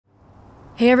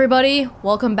Hey everybody,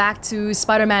 welcome back to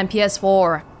Spider-Man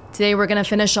PS4. Today we're gonna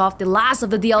finish off the last of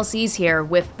the DLCs here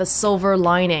with the Silver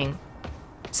Lining.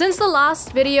 Since the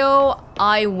last video,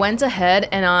 I went ahead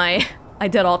and I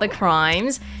did all the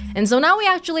crimes, and so now we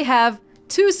actually have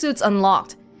 2 suits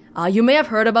unlocked. You may have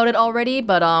heard about it already,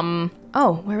 but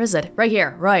oh, where is it? Right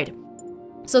here, right.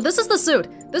 So this is the suit,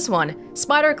 this one,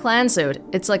 Spider Clan suit.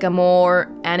 It's like a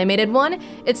more animated one.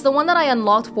 It's the one that I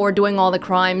unlocked for doing all the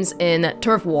crimes in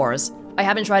Turf Wars. I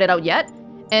haven't tried it out yet.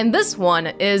 And this one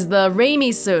is the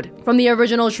Raimi suit from the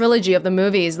original trilogy of the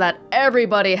movies that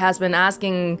everybody has been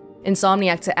asking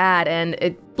Insomniac to add, and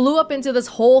it blew up into this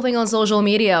whole thing on social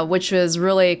media, which is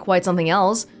really quite something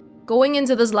else. Going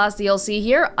into this last DLC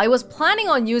here, I was planning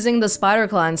on using the Spider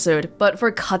Clan suit, but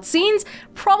for cutscenes,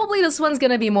 probably this one's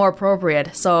gonna be more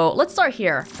appropriate. So let's start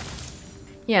here.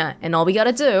 Yeah, and all we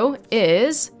gotta do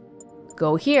is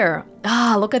go here.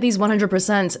 Ah, look at these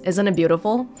 100%. Isn't it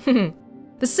beautiful?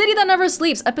 The City That Never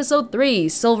Sleeps, Episode 3,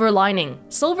 Silver Lining.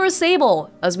 Silver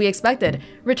Sable, as we expected,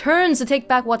 returns to take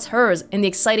back what's hers in the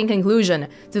exciting conclusion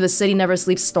to the City Never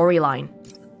Sleeps storyline.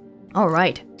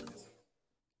 Alright.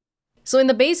 So in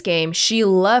the base game, she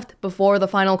left before the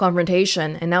final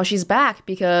confrontation, and now she's back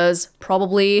because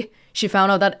probably she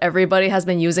found out that everybody has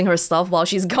been using her stuff while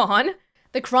she's gone.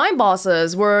 The crime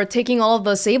bosses were taking all of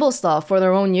the Sable stuff for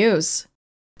their own use.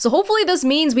 So hopefully this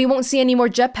means we won't see any more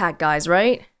jetpack guys,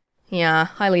 right? Yeah,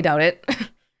 highly doubt it.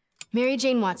 Mary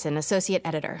Jane Watson, Associate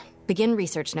Editor. Begin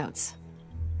research notes.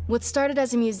 What started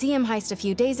as a museum heist a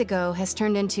few days ago has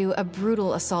turned into a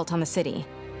brutal assault on the city,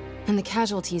 and the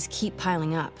casualties keep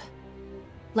piling up.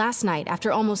 Last night,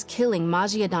 after almost killing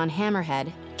Majidon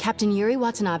Hammerhead, Captain Yuri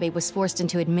Watanabe was forced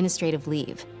into administrative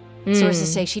leave.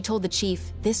 Sources say she told the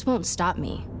chief, "This won't stop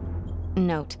me."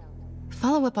 Note,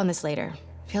 follow up on this later.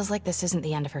 Feels like this isn't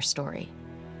the end of her story.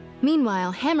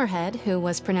 Meanwhile, Hammerhead, who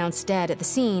was pronounced dead at the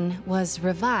scene, was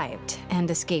revived and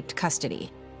escaped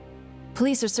custody.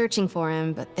 Police are searching for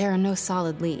him, but there are no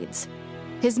solid leads.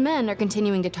 His men are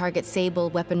continuing to target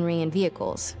Sable weaponry and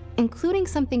vehicles, including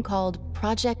something called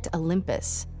Project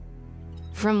Olympus.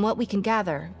 From what we can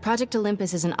gather, Project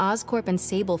Olympus is an Oscorp and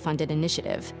Sable-funded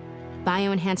initiative.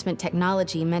 Bioenhancement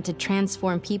technology meant to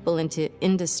transform people into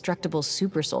indestructible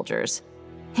super soldiers.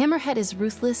 Hammerhead is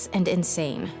ruthless and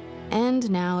insane,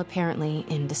 and now apparently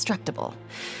indestructible.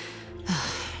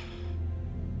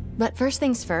 But first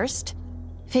things first,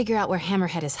 figure out where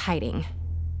Hammerhead is hiding.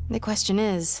 The question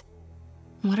is,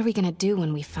 what are we gonna do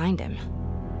when we find him?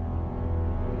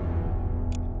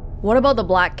 What about the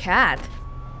Black Cat?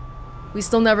 We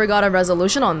still never got a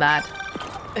resolution on that.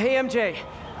 Hey MJ,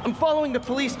 I'm following the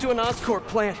police to an Oscorp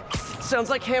plant. Sounds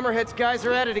like Hammerhead's guys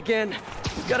are at it again.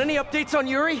 Got any updates on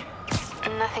Yuri?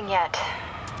 Nothing yet.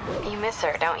 You miss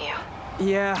her, don't you?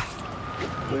 Yeah,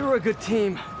 we were a good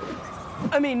team.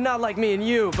 I mean, not like me and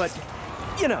you, but,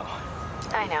 you know.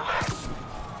 I know.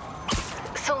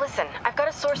 So listen, I've got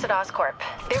a source at Oscorp.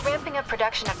 They're ramping up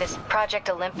production of this Project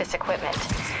Olympus equipment,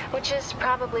 which is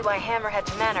probably why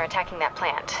Hammerhead's men are attacking that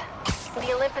plant.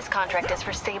 The Olympus contract is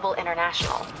for Sable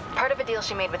International, part of a deal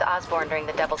she made with Osborn during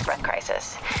the Devil's Breath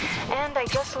crisis. And I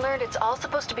just learned it's all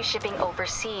supposed to be shipping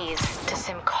overseas to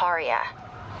Symkaria.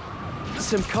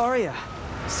 Symkaria?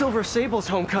 Silver Sable's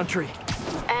home country.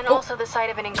 And also the site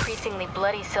of an increasingly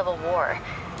bloody civil war.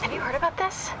 Have you heard about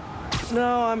this?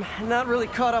 No, I'm not really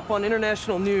caught up on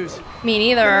international news. Me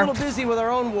neither. We're a little busy with our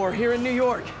own war here in New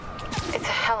York. It's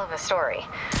a hell of a story.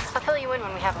 I'll fill you in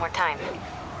when we have more time.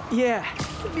 Yeah,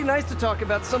 it'd be nice to talk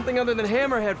about something other than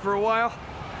Hammerhead for a while.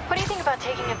 What do you think about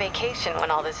taking a vacation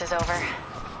when all this is over?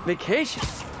 Vacation?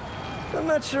 I'm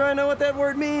not sure I know what that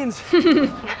word means.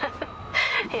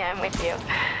 Yeah, I'm with you.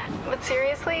 But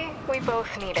seriously, we both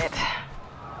need it.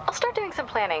 I'll start doing some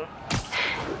planning.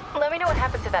 Let me know what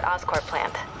happens at that Oscorp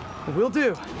plant. Will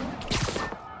do.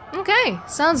 Okay,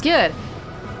 sounds good.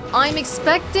 I'm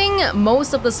expecting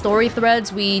most of the story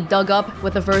threads we dug up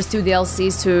with the first 2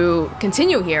 DLCs to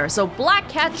continue here, so Black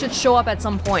Cat should show up at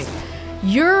some point.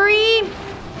 Yuri,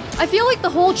 I feel like the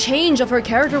whole change of her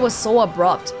character was so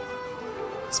abrupt.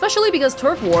 Especially because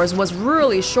Turf Wars was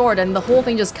really short and the whole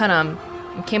thing just kinda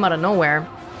came out of nowhere.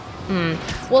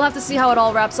 We'll have to see how it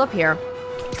all wraps up here.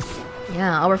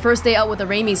 Yeah, our first day out with the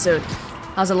Raimi suit.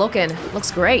 How's it looking?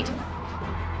 Looks great.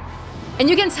 And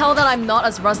you can tell that I'm not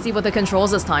as rusty with the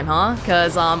controls this time, huh?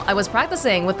 Because I was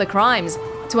practicing with the crimes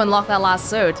to unlock that last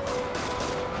suit.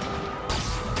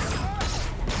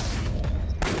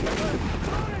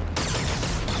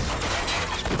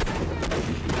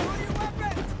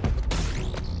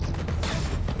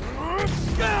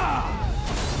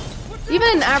 Even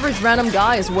an average random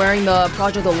guy is wearing the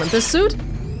Project Olympus suit.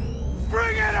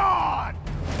 Bring it on!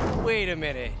 Wait a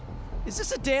minute. Is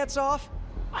this a dance-off?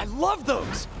 I love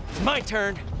those! My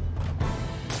turn.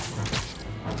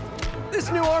 This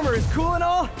new armor is cool and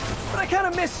all, but I kind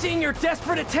of miss seeing your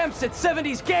desperate attempts at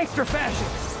 70s gangster fashion.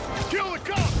 Kill the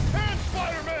cop and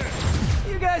Spider-Man!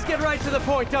 You guys get right to the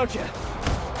point, don't you?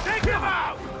 Take him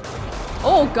out!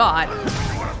 Oh God.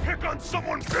 You wanna pick on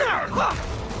someone bigger?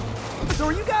 So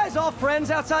are you guys all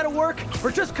friends outside of work,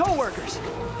 or just co-workers?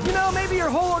 You know, maybe your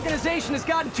whole organization has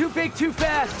gotten too big too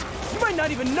fast. You might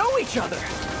not even know each other.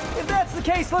 If that's the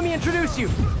case, let me introduce you.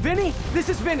 Vinny, this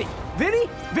is Vinny. Vinny,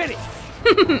 Vinny.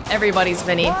 Everybody's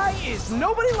Vinny. Why is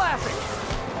nobody laughing?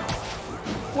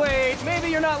 Wait, maybe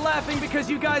you're not laughing because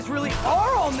you guys really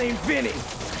are all named Vinny.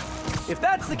 If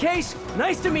that's the case,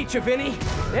 nice to meet you, Vinny.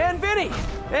 And Vinny.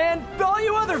 And all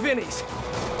you other Vinnies.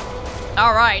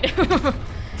 All right.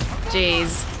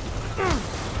 Jeez.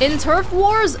 In Turf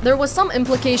Wars, there was some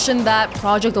implication that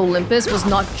Project Olympus was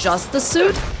not just the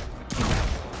suit.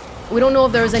 We don't know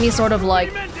if there was any sort of,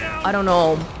 like, I don't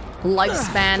know,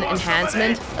 lifespan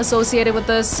enhancement associated with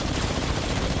this.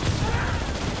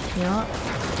 Yeah.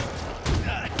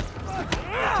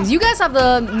 Because you guys have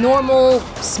the normal,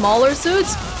 smaller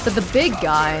suits, but the big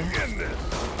guy...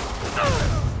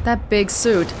 That big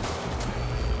suit.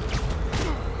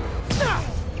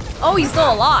 Oh, he's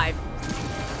still alive.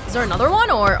 Is there another one,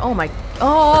 or... Oh my...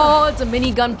 Oh, it's a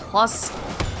minigun plus...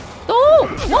 Oh!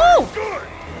 Whoa!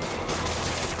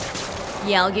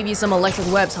 Yeah, I'll give you some electric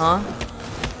webs, huh?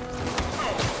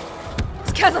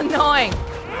 This guy's annoying!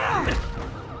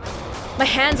 My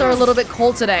hands are a little bit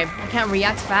cold today. I can't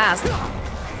react fast.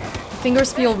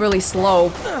 Fingers feel really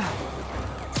slow.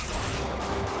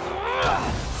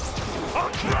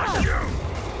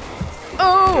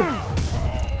 Oh!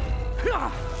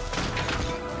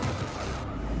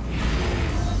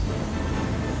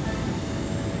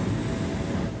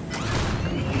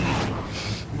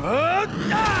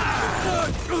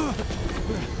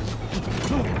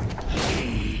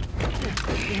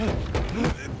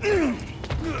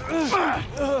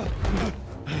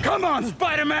 Come on,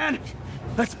 Spider-Man!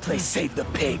 Let's play Save the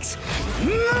Pigs.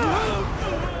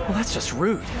 Well, that's just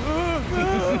rude.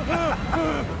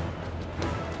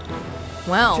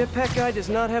 Well. Jetpack guy does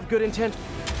not have good intent.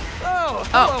 Oh,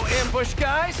 hello, ambush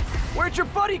guys. Where'd your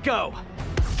buddy go?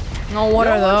 Oh, what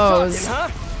are those?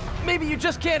 Talking, huh? Maybe you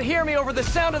just can't hear me over the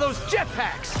sound of those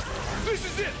jetpacks. This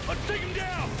is it. Let's take him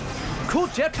down. Cool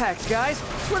jetpacks, guys.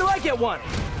 Where do I get one?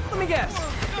 Let me guess.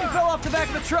 They fell off the back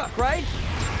of the truck, right?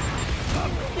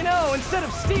 You know, instead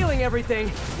of stealing everything,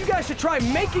 you guys should try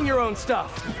making your own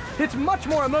stuff. It's much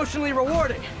more emotionally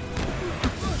rewarding.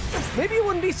 Maybe you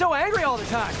wouldn't be so angry all the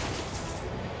time.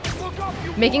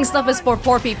 Making stuff is for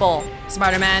poor people,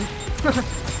 Spider-Man.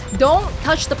 Don't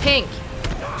touch the pink.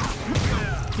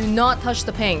 Do not touch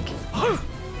the pink.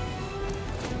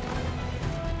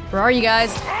 Where are you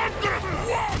guys?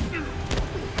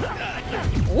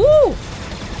 Woo!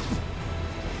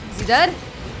 Is he dead?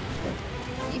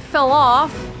 He fell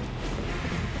off.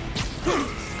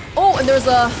 Oh, and there's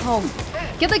a... Oh,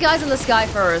 get the guys in the sky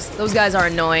first. Those guys are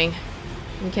annoying.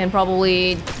 We can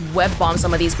probably web bomb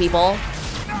some of these people.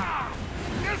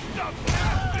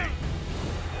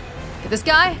 Get this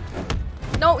guy?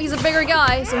 No, he's a bigger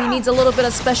guy, so he needs a little bit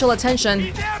of special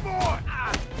attention.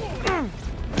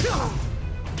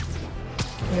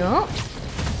 Yeah.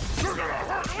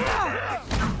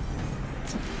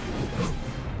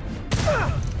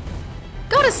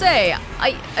 Gotta say,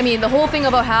 I mean, the whole thing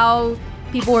about how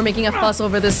people were making a fuss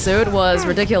over this suit was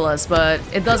ridiculous, but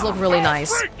it does look really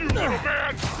nice.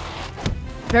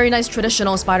 Very nice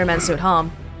traditional Spider-Man suit, huh?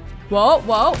 Whoa,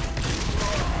 whoa.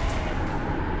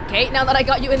 Okay, now that I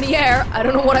got you in the air, I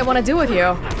don't know what I want to do with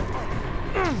you.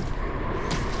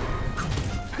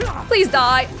 Please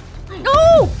die.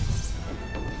 No!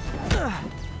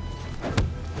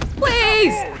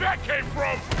 Please! Oh, that came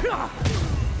from...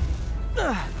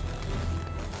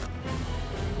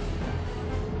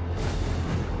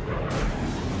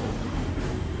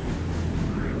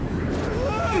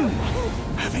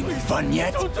 Having fun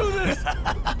yet? Don't do this!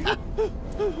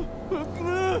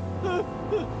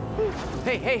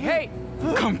 Hey, hey, hey!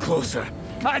 Come closer.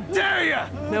 I dare ya!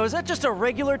 Now, is that just a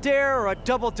regular dare or a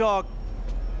double dog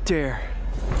dare?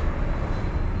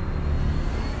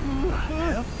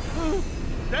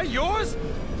 That yours?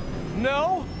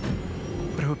 No?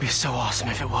 But it would be so awesome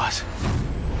if it was.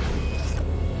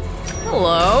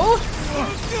 Hello?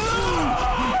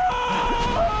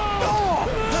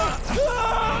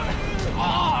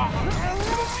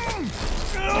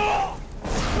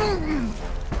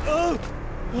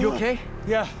 You okay?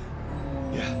 Yeah.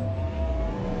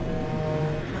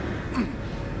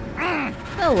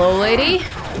 Hello, lady.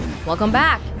 Welcome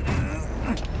back.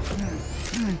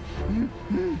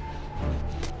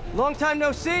 Long time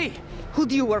no see. Who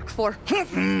do you work for? He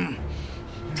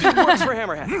works for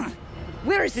Hammerhead.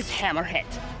 Where is this Hammerhead?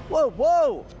 Whoa,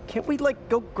 whoa! Can't we, like,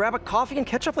 go grab a coffee and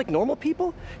catch up like normal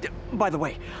people? By the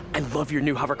way, I love your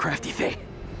new hovercrafty thing.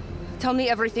 Tell me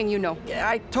everything you know. Yeah,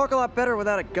 I talk a lot better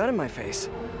without a gun in my face.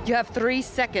 You have 3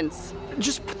 seconds.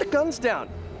 Just put the guns down.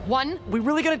 1, We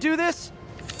really gonna do this?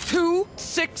 2,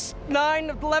 6, 9,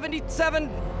 11, 7...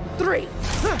 3.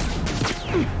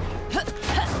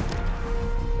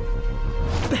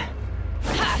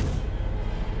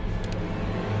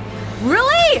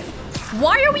 Really?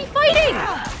 Why are we fighting?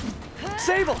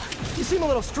 Sable, you seem a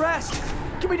little stressed.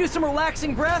 Can we do some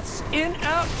relaxing breaths? In,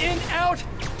 out, in, out.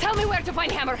 Tell me where to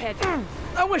find Hammerhead.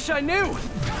 I wish I knew.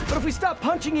 But if we stop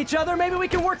punching each other, maybe we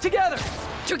can work together.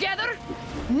 Together?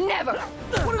 Never.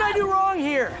 What did I do wrong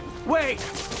here? Wait,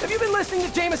 have you been listening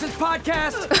to Jameson's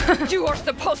podcast? You are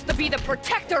supposed to be the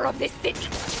protector of this city.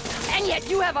 And yet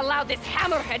you have allowed this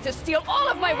Hammerhead to steal all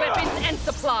of my weapons and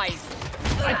supplies.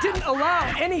 I didn't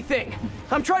allow anything.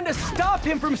 I'm trying to stop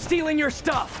him from stealing your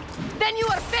stuff. Then you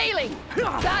are failing.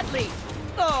 Badly.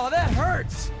 Oh, that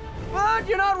hurts. But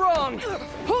you're not wrong.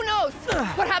 Who knows?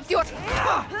 Perhaps you're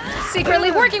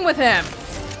Secretly working with him.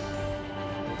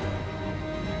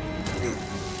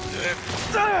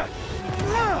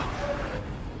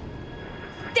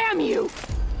 Damn you!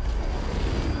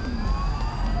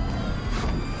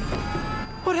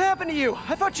 What happened to you?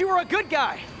 I thought you were a good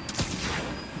guy.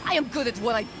 I am good at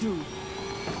what I do.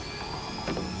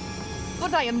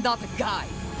 But I am not a guy.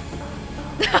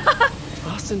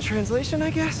 Lost in translation, I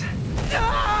guess?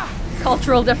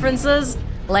 Cultural differences,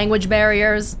 language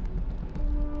barriers.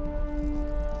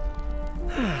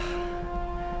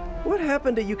 What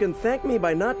happened to you can thank me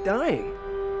by not dying?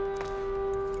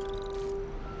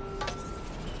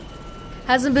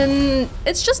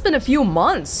 It's just been a few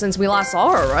months since we last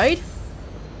saw her, right?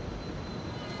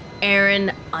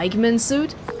 Aaron Eichmann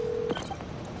suit?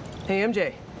 Hey,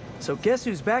 MJ. So guess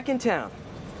who's back in town?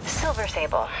 Silver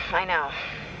Sable, I know.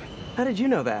 How did you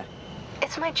know that?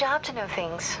 It's my job to know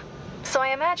things. So I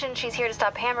imagine she's here to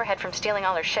stop Hammerhead from stealing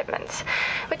all her shipments.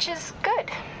 Which is good.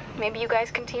 Maybe you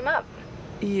guys can team up.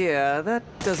 Yeah, that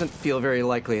doesn't feel very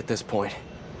likely at this point.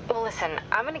 Well, listen,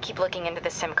 I'm gonna keep looking into the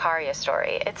Symkaria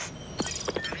story. It's...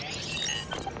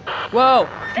 Whoa!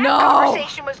 That No!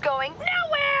 conversation was going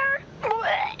nowhere!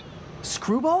 Blech.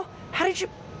 Screwball? How did you...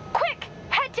 Quick!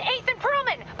 Head to 8th and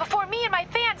Perlman before me and my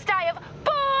fans die of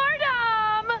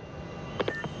boredom!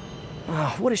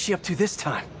 Oh, what is she up to this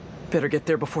time? Better get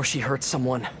there before she hurts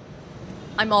someone.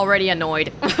 I'm already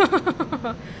annoyed.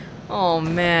 Oh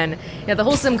man. Yeah, the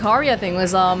whole Symkaria thing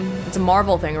was, it's a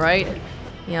Marvel thing, right?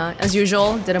 Yeah, as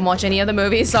usual, didn't watch any of the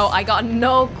movies, so I got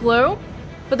no clue.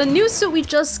 But the new suit we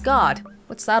just got,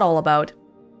 what's that all about?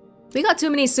 We got too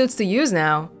many suits to use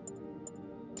now.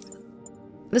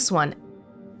 This one.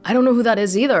 I don't know who that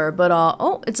is either, but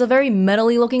oh, it's a very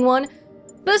metally looking one.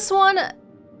 This one,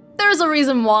 there's a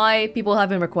reason why people have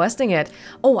been requesting it.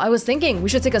 Oh, I was thinking we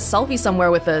should take a selfie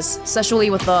somewhere with this, especially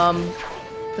with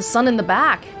the sun in the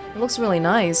back. It looks really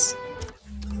nice.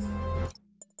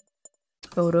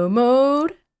 Photo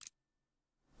mode.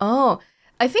 Oh,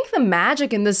 I think the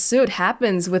magic in this suit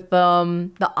happens with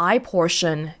the eye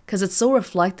portion, because it's so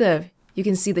reflective. You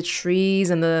can see the trees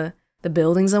and the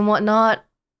buildings and whatnot.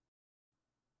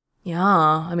 Yeah,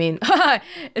 I mean,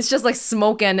 it's just like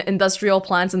smoke and industrial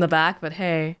plants in the back, but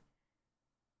hey.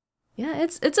 Yeah,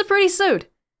 it's a pretty suit.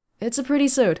 It's a pretty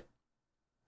suit.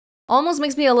 Almost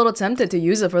makes me a little tempted to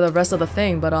use it for the rest of the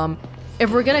thing, but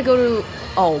if we're gonna go to...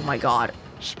 Oh my god.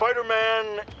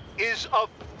 Spider-Man is a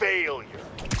failure.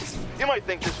 You might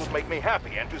think this would make me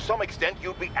happy, and to some extent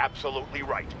you'd be absolutely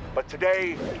right. But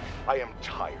today, I am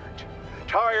tired.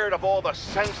 Tired of all the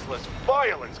senseless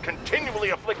violence continually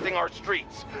afflicting our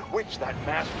streets, which that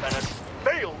masked menace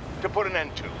failed to put an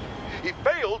end to. He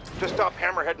failed to stop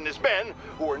Hammerhead and his men,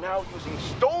 who are now using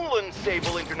stolen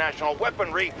Sable International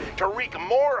weaponry to wreak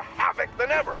more havoc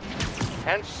than ever.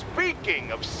 And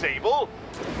speaking of Sable,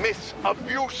 Miss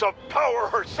Abuse of Power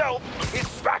herself is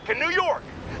back in New York.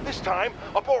 This time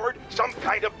aboard some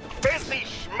kind of fancy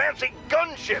schmancy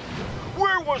gunship.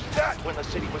 Where was that when the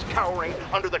city was cowering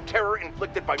under the terror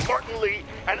inflicted by Martin Lee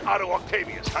and Otto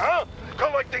Octavius, huh?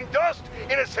 Collecting dust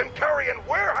in a Symkarian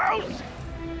warehouse?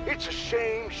 It's a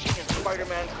shame she and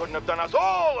Spider-Man couldn't have done us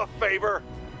all a favor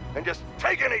and just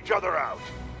taken each other out.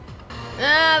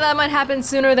 That might happen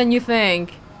sooner than you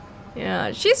think.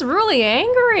 Yeah, she's really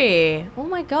angry. Oh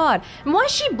my god. And why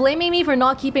is she blaming me for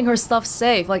not keeping her stuff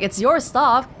safe? Like, it's your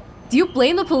stuff. Do you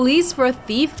blame the police for a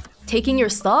thief taking your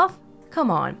stuff?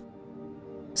 Come on.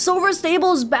 Silver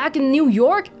Stable's back in New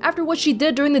York after what she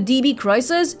did during the DB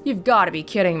crisis? You've gotta be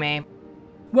kidding me.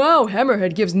 Wow,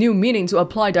 Hammerhead gives new meaning to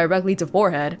apply directly to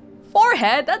forehead.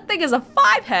 Forehead? That thing is a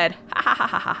 5-head! Ha ha ha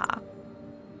ha ha.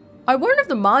 I wonder if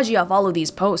the Magia follow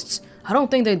these posts. I don't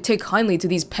think they'd take kindly to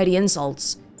these petty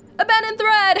insults. Abandoned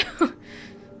thread!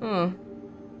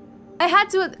 I had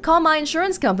to call my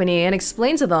insurance company and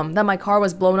explain to them that my car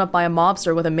was blown up by a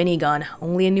mobster with a minigun,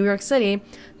 only in New York City.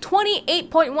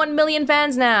 28.1 million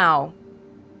fans now!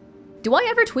 Do I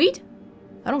ever tweet?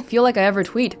 I don't feel like I ever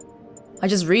tweet. I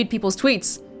just read people's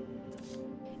tweets.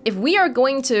 If we are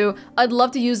going to, I'd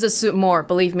love to use this suit more,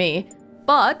 believe me.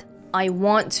 But I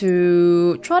want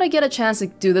to try to get a chance to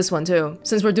do this one too.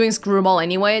 Since we're doing Screwball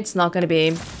anyway, it's not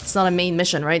a main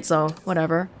mission, right? So,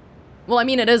 whatever. Well, I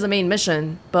mean, it is a main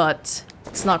mission, but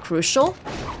it's not crucial.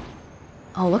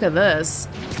 Oh, look at this.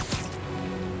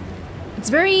 It's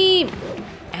very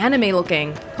anime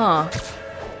looking, huh?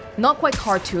 Not quite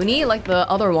cartoony like the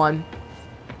other one.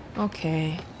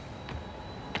 Okay.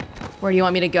 Where do you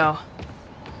want me to go?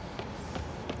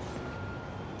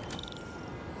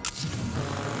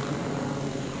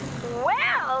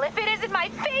 Well, if it isn't my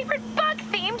favorite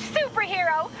bug-themed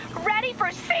superhero, ready for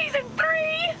Season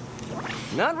 3?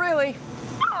 Not really.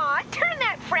 Aw, turn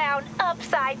that frown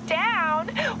upside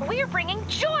down. We're bringing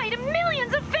joy to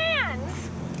millions of fans.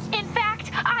 In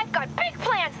fact, I've got big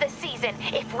plans this season.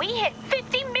 If we hit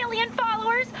 50 million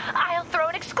followers, I'll throw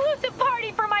an exclusive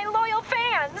party for my loyal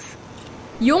fans.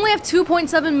 You only have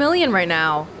 2.7 million right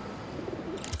now.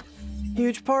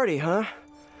 Huge party, huh?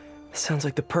 Sounds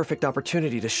like the perfect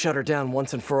opportunity to shut her down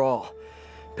once and for all.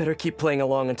 Better keep playing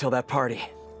along until that party.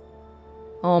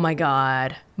 Oh my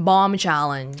god. Bomb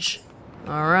challenge.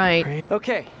 Alright.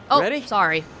 Okay, oh, ready?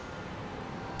 Sorry.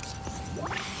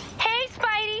 Hey,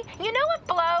 Spidey, you know what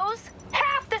blows?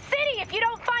 Half the city if you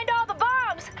don't find all the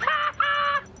bombs. Ha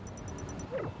ha!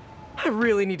 I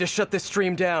really need to shut this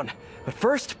stream down. But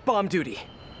first, bomb duty.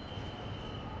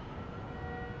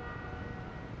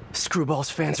 Screwball's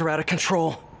fans are out of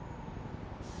control.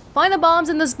 Find the bombs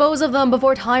and dispose of them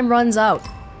before time runs out.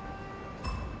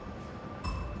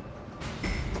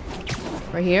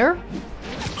 Right here?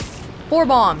 4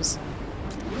 bombs.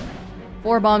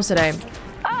 4 bombs today.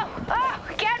 Oh,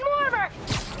 getting warmer.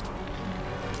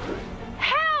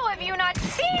 How have you not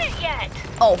seen it yet?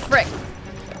 Oh, frick.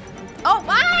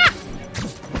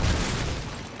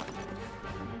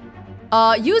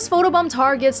 Oh, use photobomb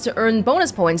targets to earn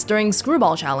bonus points during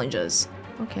Screwball challenges.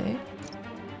 Okay.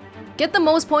 Get the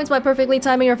most points by perfectly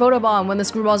timing your photobomb when the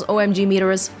Screwball's OMG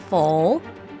meter is full.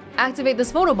 Activate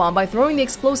this photobomb by throwing the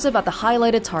explosive at the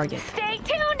highlighted target. Stay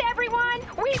tuned, everyone!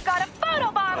 We've got a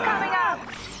photobomb coming up!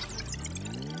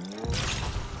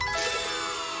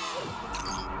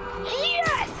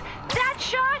 Yes! That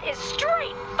shot is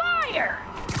straight fire!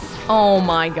 Oh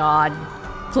my god.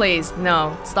 Please,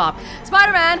 no, stop.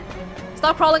 Spider-Man!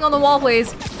 Stop crawling on the wall,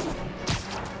 please.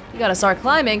 You gotta start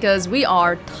climbing, because we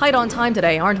are tight on time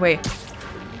today, aren't we?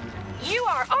 You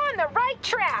are on the right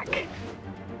track!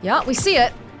 Yeah, we see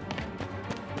it.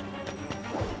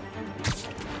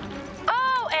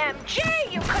 OMG!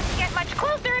 You couldn't get much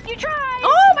closer if you tried!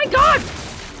 Oh my god!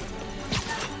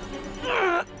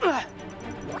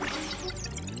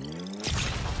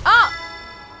 Ah!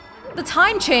 The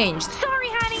time changed. Sorry,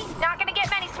 honey. Not gonna get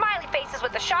many smiley faces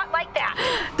with a shot like that.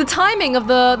 The timing of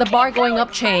the bar going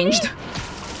up changed.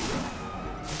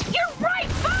 You're right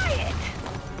by it!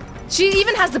 She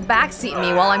even has to backseat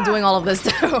me while I'm doing all of this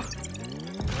too.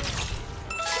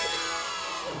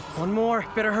 One more,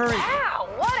 better hurry. Wow,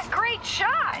 what a great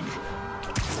shot!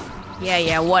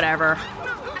 Yeah, whatever.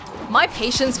 My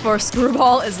patience for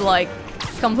Screwball is like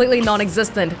completely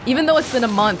non-existent, even though it's been a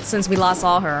month since we last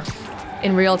saw her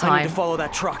in real time. I need to follow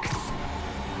that truck.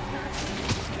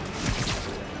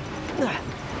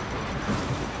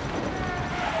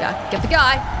 Yeah, get the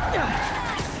guy.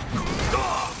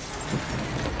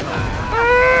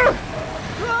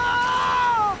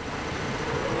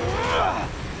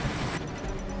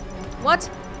 What?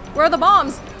 Where are the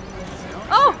bombs?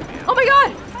 Oh! Oh my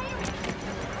god!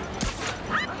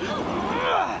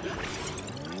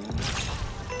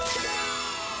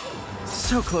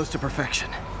 So close to perfection.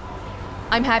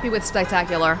 I'm happy with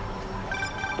spectacular.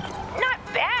 Not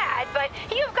bad, but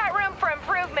you've got room for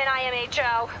improvement,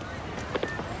 IMHO.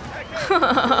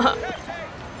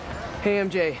 Hey,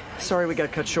 MJ. Sorry we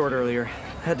got cut short earlier.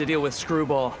 Had to deal with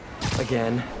Screwball.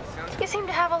 Again. You seem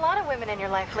to have a lot of women in your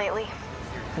life lately.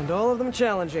 And all of them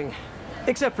challenging.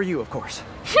 Except for you, of course.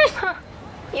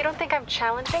 You don't think I'm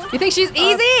challenging? You think she's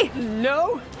easy?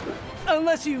 No.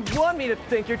 Unless you want me to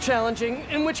think you're challenging,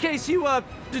 in which case you,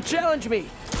 challenge me.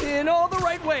 In all the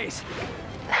right ways.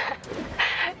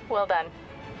 Well done.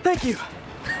 Thank you.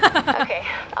 Okay,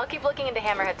 I'll keep looking into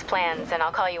Hammerhead's plans, and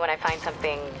I'll call you when I find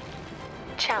something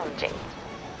challenging.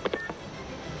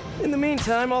 In the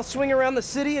meantime, I'll swing around the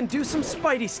city and do some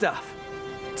Spidey stuff.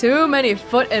 Too many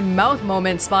foot and mouth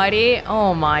moments, Spidey.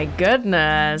 Oh my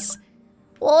goodness.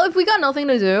 Well, if we got nothing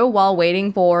to do while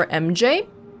waiting for MJ,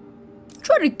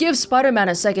 try to give Spider-Man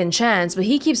a second chance, but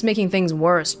he keeps making things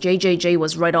worse. JJJ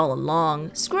was right all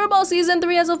along. Screwball Season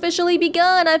 3 has officially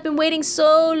begun. I've been waiting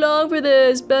so long for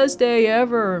this. Best day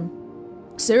ever.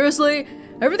 Seriously?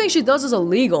 Everything she does is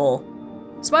illegal.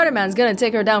 Spider-Man's gonna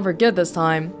take her down for good this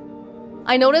time.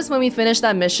 I noticed when we finished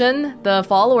that mission, the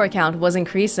follower count was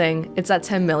increasing. It's at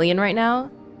 10 million right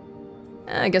now.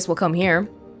 I guess we'll come here.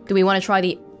 Do we want to try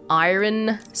the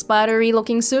iron spidery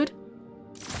looking suit?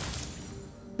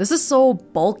 This is so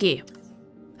bulky.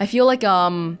 I feel like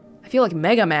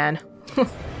Mega Man.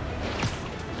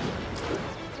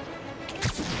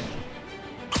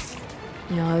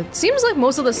 Yeah, it seems like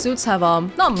most of the suits have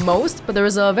not most, but there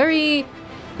is a very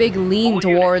big lean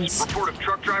towards. Report of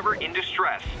truck driver in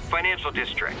distress. Financial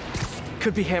district.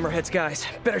 Could be Hammerhead's guys.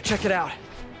 Better check it out.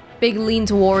 Big lean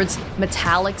towards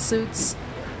metallic suits.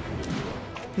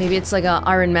 Maybe it's like a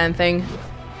Iron Man thing.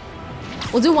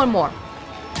 We'll do one more.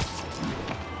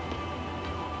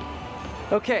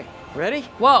 Okay, ready?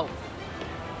 Whoa.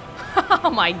 Oh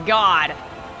my god.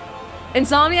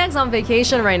 Insomniac's on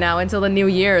vacation right now until the new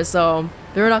year, so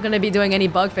they're not gonna be doing any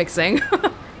bug fixing.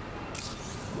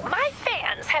 My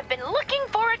fans have been looking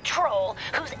for a troll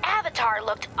whose avatar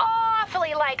looked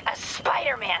awfully like a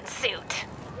Spider-Man suit.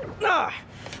 Ah,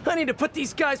 I need to put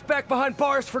these guys back behind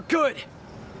bars for good.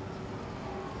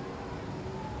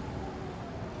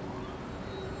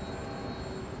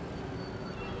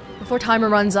 Before timer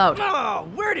runs out. Oh,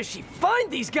 where does she find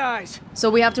these guys? So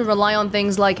we have to rely on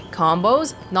things like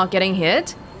combos, not getting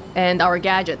hit, and our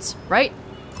gadgets, right?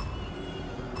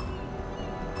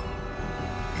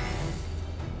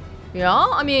 Yeah,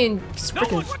 I mean, it's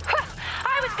freaking...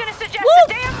 I was gonna suggest a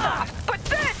dance-off, but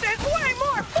this is way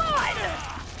more fun!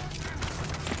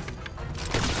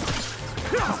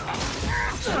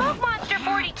 Smoke Monster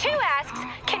 42 asks,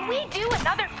 can we do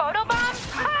another photobomb?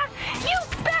 Ha!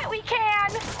 You bet we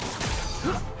can!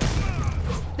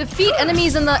 Defeat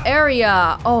enemies in the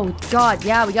area! Oh god,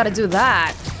 yeah, we gotta do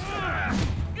that.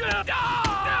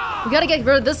 We gotta get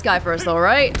rid of this guy first though,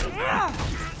 right?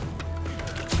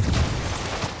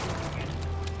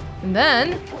 And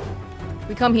then,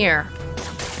 we come here.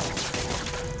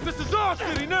 This is our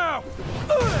city now!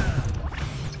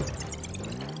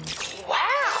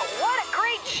 Wow, what a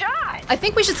great shot! I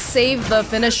think we should save the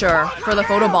finisher for the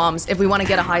photobombs if we want to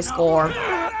get a high score.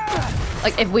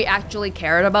 Like, if we actually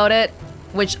cared about it,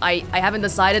 which I haven't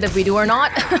decided if we do or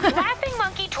not. Laughing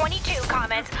Monkey 22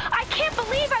 comments, I can't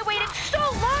believe I waited so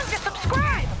long to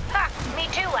subscribe! Ha, me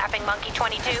too, Laughing Monkey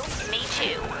 22. Me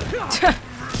too.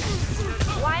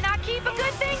 Why not keep a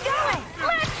good thing going?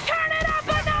 Let's turn it up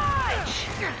a notch!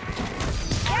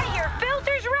 Get your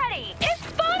filters ready! It's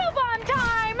photobomb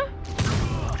time!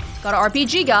 Got an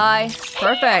RPG guy.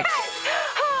 Perfect. Yes!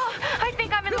 Oh, I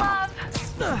think I'm in love.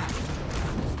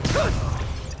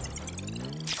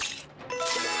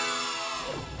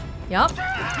 Yep.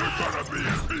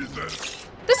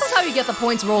 This is how you get the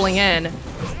points rolling in.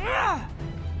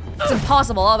 It's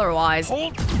impossible otherwise.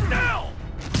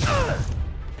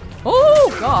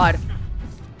 Oh god.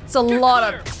 It's a lot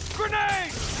of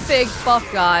big buff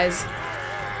guys.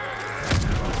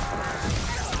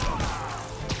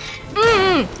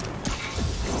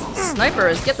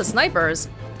 Snipers, get the snipers.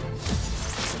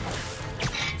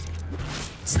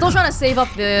 Still trying to save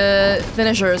up the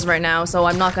finishers right now, so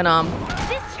I'm not gonna...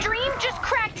 This stream just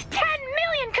cracked 10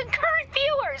 million concurrent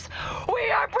viewers!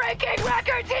 We are breaking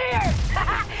records here!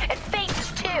 And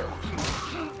faces too!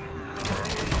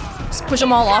 Just push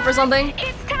them all off or something?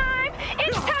 It's time!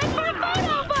 It's time for a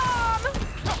photobomb!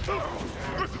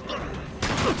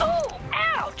 Oh,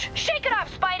 ouch! Shake it off,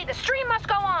 Spidey. The stream must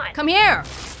go on. Come here!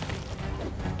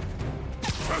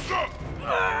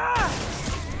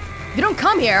 If you don't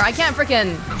come here, I can't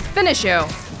freaking finish you.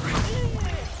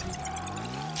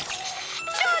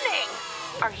 Stunning!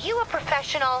 Are you a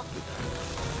professional?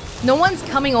 No one's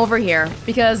coming over here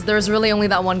because there's really only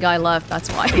that one guy left, that's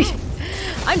why.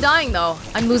 I'm dying though.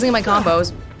 I'm losing my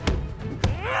combos.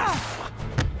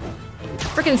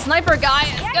 Freaking sniper guy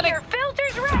is Get gonna... your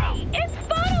filters ready! It's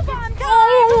photobomb time!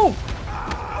 Oh!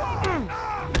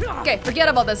 Okay, forget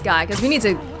about this guy because we need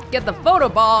to get the photo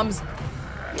bombs.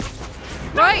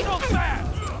 Right?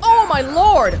 Oh my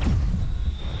lord!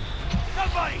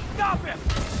 Somebody, stop him!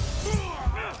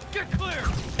 Get clear!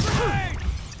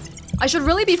 I should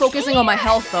really be focusing on my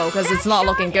health though, because it's not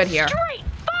looking good here. Straight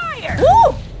fire!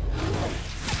 Woo!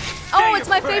 Oh, it's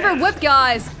my favorite whip,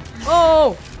 guys.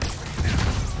 Oh.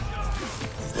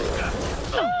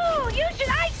 Ooh, you should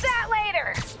ice that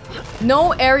later.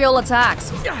 No aerial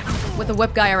attacks with a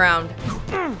whip guy around.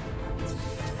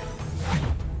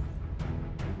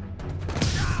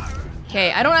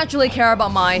 Okay, I don't actually care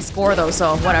about my score though,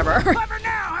 so whatever. Clever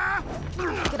now,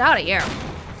 huh? Get out of here.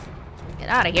 Get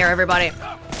out of here, everybody.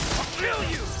 Kill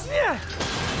you.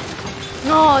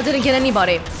 No, I didn't get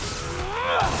anybody.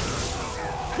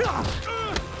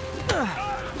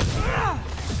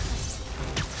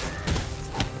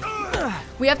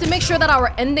 We have to make sure that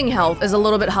our ending health is a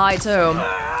little bit high too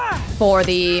for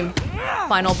the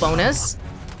final bonus.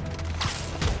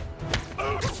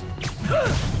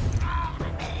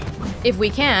 If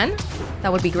we can,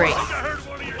 that would be great.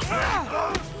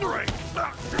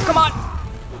 Come on!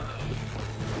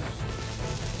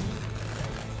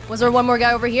 Was there one more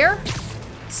guy over here?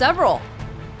 Several.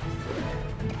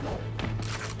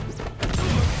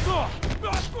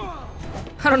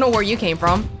 I don't know where you came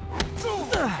from.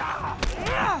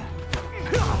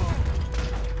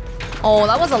 Oh,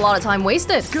 that was a lot of time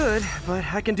wasted. Good, but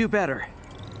I can do better.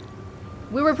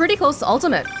 We were pretty close to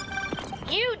ultimate.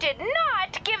 You did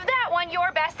not give that one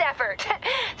your best effort.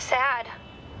 Sad.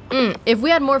 If we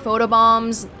had more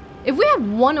photobombs, if we had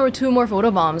 1 or 2 more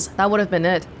photobombs, that would have been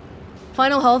it.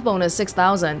 Final health bonus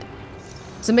 6,000.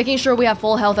 So making sure we have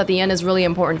full health at the end is really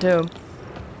important too.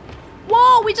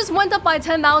 Whoa, we just went up by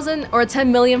 10,000 or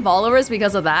 10 million followers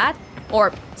because of that?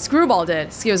 Or Screwball did,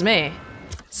 excuse me.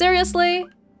 Seriously?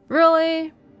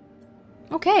 Really?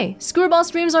 Okay, Screwball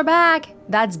streams are back.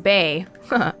 That's bae.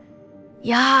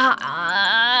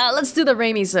 Yeah, let's do the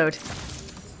Raimi suit.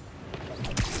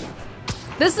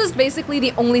 This is basically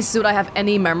the only suit I have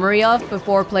any memory of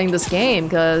before playing this game,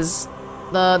 because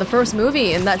the first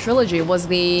movie in that trilogy was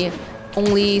the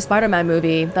only Spider-Man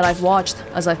movie that I've watched,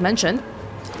 as I've mentioned.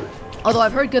 Although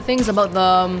I've heard good things about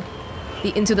the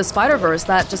Into the Spider-Verse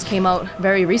that just came out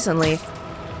very recently.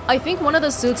 I think one of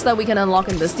the suits that we can unlock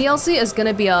in this DLC is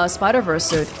gonna be a Spider-Verse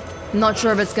suit. I'm not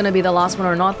sure if it's gonna be the last one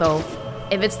or not though.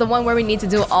 If it's the one where we need to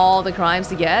do all the crimes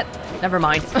to get, never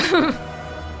mind.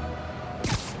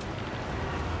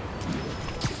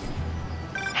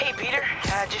 Hey Peter,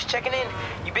 just checking in.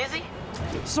 You busy?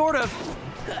 Sort of.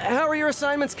 How are your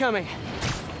assignments coming?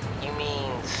 You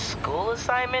mean school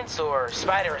assignments or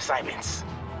spider assignments?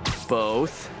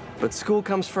 Both. But school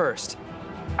comes first.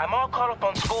 I'm all caught up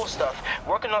on school stuff,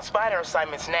 working on spider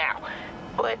assignments now.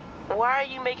 But why are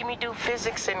you making me do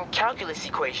physics and calculus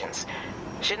equations?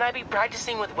 Shouldn't I be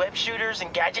practicing with web shooters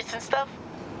and gadgets and stuff?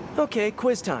 Okay,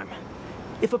 quiz time.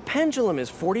 If a pendulum is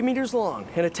 40 meters long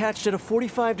and attached at a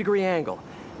 45-degree angle,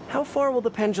 how far will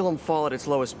the pendulum fall at its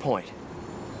lowest point?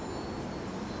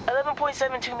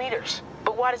 11.72 meters.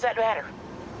 But why does that matter?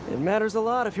 It matters a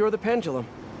lot if you're the pendulum.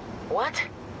 What?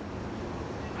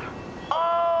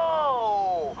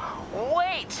 Oh!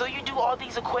 Wait, so you do all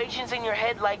these equations in your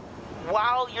head like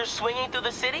while you're swinging through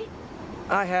the city?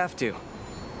 I have to.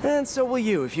 And so will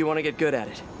you if you want to get good at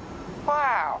it.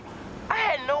 Wow, I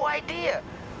had no idea.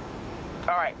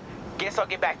 All right, guess I'll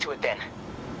get back to it then.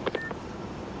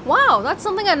 Wow, that's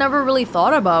something I never really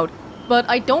thought about. But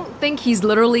I don't think he's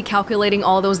literally calculating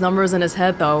all those numbers in his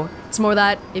head though. It's more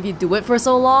that if you do it for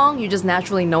so long, you just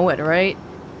naturally know it, right?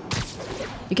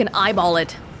 You can eyeball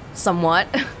it somewhat.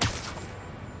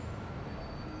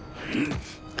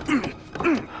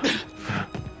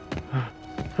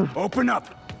 Open up!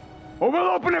 Or we'll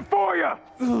open it for you!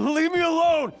 Leave me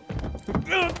alone!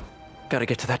 Gotta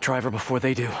get to that driver before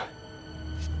they do.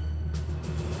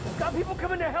 Got people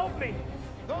coming to help me!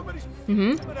 Nobody's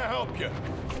coming to help you.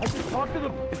 I just talked to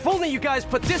the... If only you guys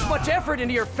put this much effort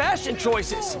into your fashion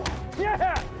choices!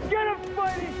 Yeah! Get him,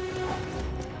 Spidey!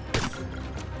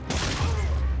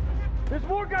 There's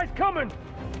more guys coming!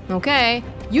 Okay,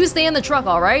 you stay in the truck,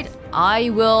 all right? I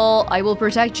will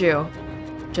protect you.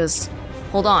 Just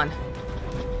hold on.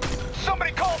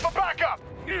 Somebody call for backup!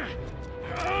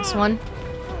 This one.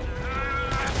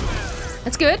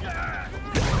 That's good.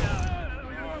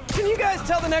 Can you guys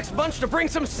tell the next bunch to bring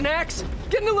some snacks?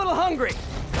 Getting a little hungry.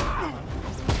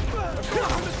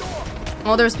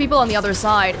 Oh, there's people on the other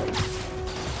side.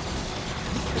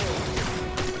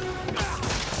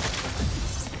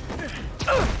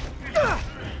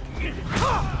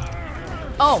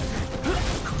 Oh.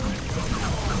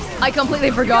 I completely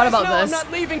forgot about this. I'm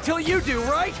not leaving till you do,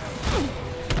 right?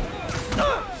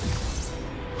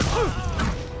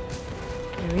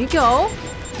 Here we go.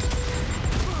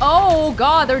 Oh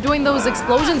god, they're doing those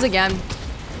explosions again.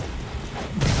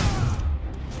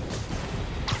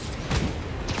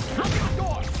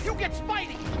 You get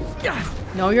Spidey!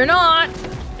 No, you're not.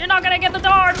 You're not not gonna get the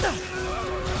dart!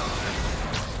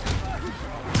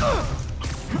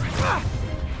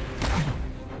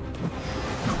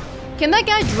 Can that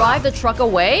guy drive the truck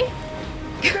away?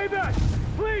 Stay back,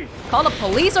 please! Call the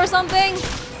police or something?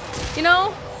 You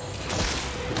know?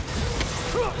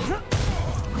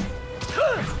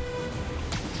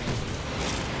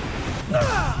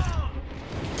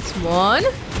 That's one.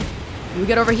 You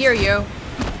get over here, you.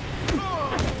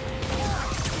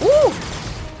 Ooh!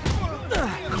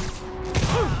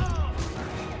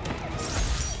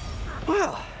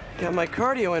 Well, got my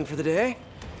cardio in for the day.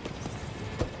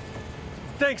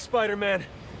 Thanks, Spider-Man.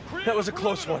 That was a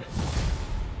close one.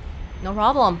 No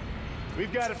problem.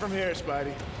 We've got it from here,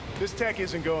 Spidey. This tech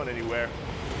isn't going anywhere.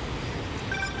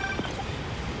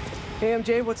 Hey,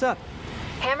 MJ, what's up?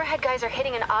 Hammerhead guys are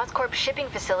hitting an Oscorp shipping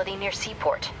facility near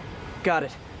Seaport. Got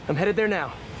it. I'm headed there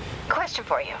now. Question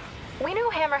for you. We knew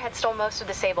Hammerhead stole most of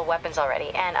the Sable weapons already,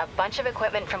 and a bunch of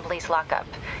equipment from police lockup.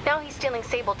 Now he's stealing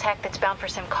Sable tech that's bound for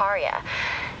Symkaria.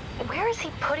 Where is he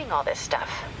putting all this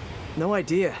stuff? No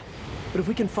idea. But if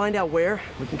we can find out where,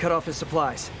 we can cut off his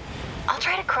supplies. I'll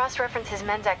try to cross-reference his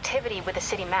men's activity with the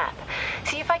city map.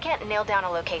 See if I can't nail down a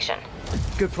location.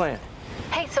 Good plan.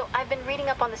 Hey, so I've been reading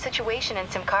up on the situation in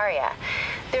Symkaria.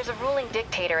 There's a ruling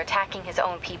dictator attacking his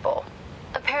own people.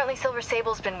 Apparently Silver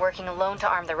Sable's been working alone to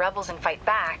arm the rebels and fight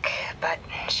back, but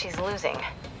she's losing.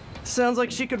 Sounds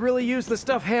like she could really use the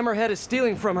stuff Hammerhead is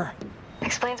stealing from her.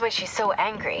 Explains why she's so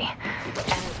angry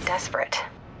and desperate.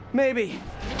 Maybe.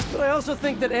 But I also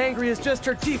think that angry is just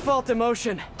her default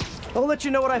emotion. I'll let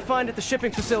you know what I find at the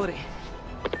shipping facility.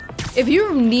 If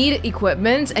you need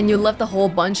equipment and you left a whole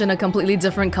bunch in a completely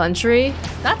different country,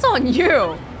 that's on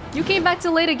you. You came back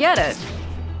too late to get it.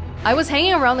 I was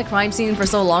hanging around the crime scene for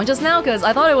so long just now because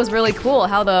I thought it was really cool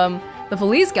how the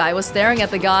police guy was staring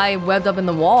at the guy webbed up in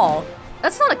the wall.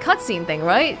 That's not a cutscene thing,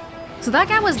 right? So that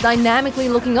guy was dynamically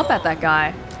looking up at that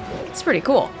guy. It's pretty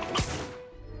cool.